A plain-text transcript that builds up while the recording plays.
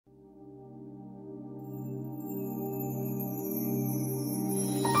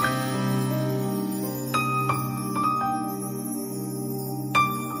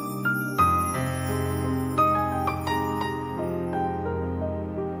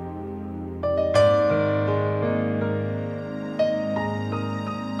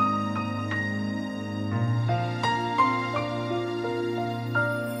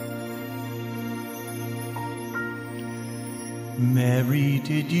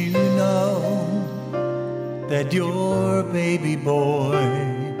did you know that your baby boy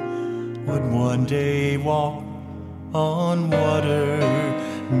would one day walk on water?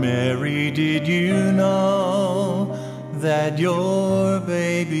 Mary, did you know that your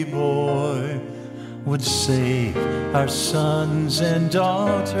baby boy would save our sons and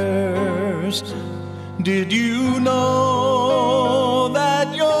daughters? Did you know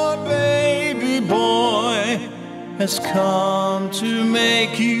that your baby boy has come to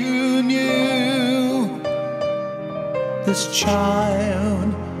make you new? This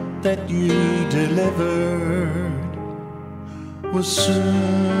child that you delivered will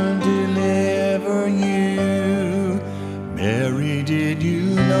soon deliver you. Mary, did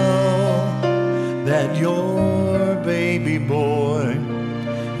you know that your baby boy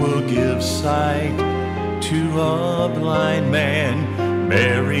will give sight to a blind man?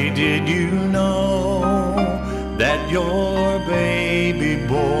 Mary, did you know that your baby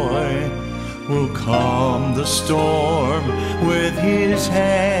boy will calm the storm with his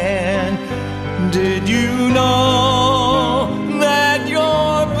hand? Did you know that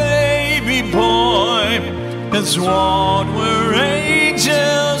your baby boy has walked where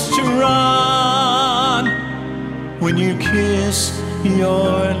angels to run? When you kiss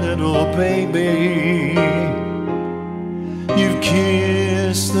your little baby, you've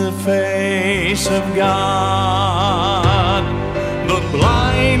kissed the face of God. The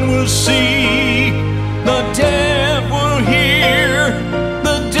blind will see, the deaf will hear,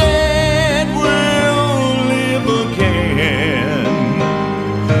 the dead will live again.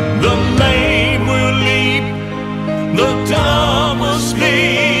 The lame will leap, the dumb will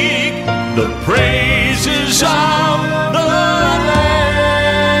speak, the praises of the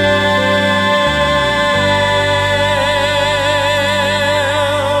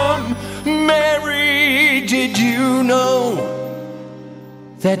Lamb. Mary, did you know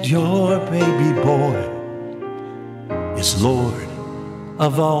that your baby boy is Lord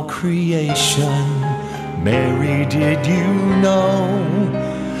of all creation? Mary, did you know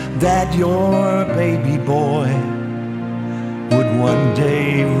that your baby boy would one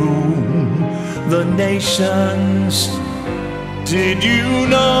day rule the nations? Did you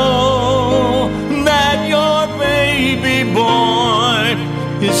know that your baby boy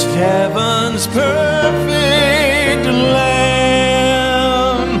is heaven's perfect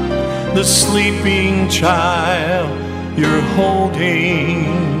Lamb? The sleeping child you're holding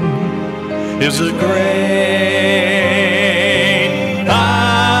is a great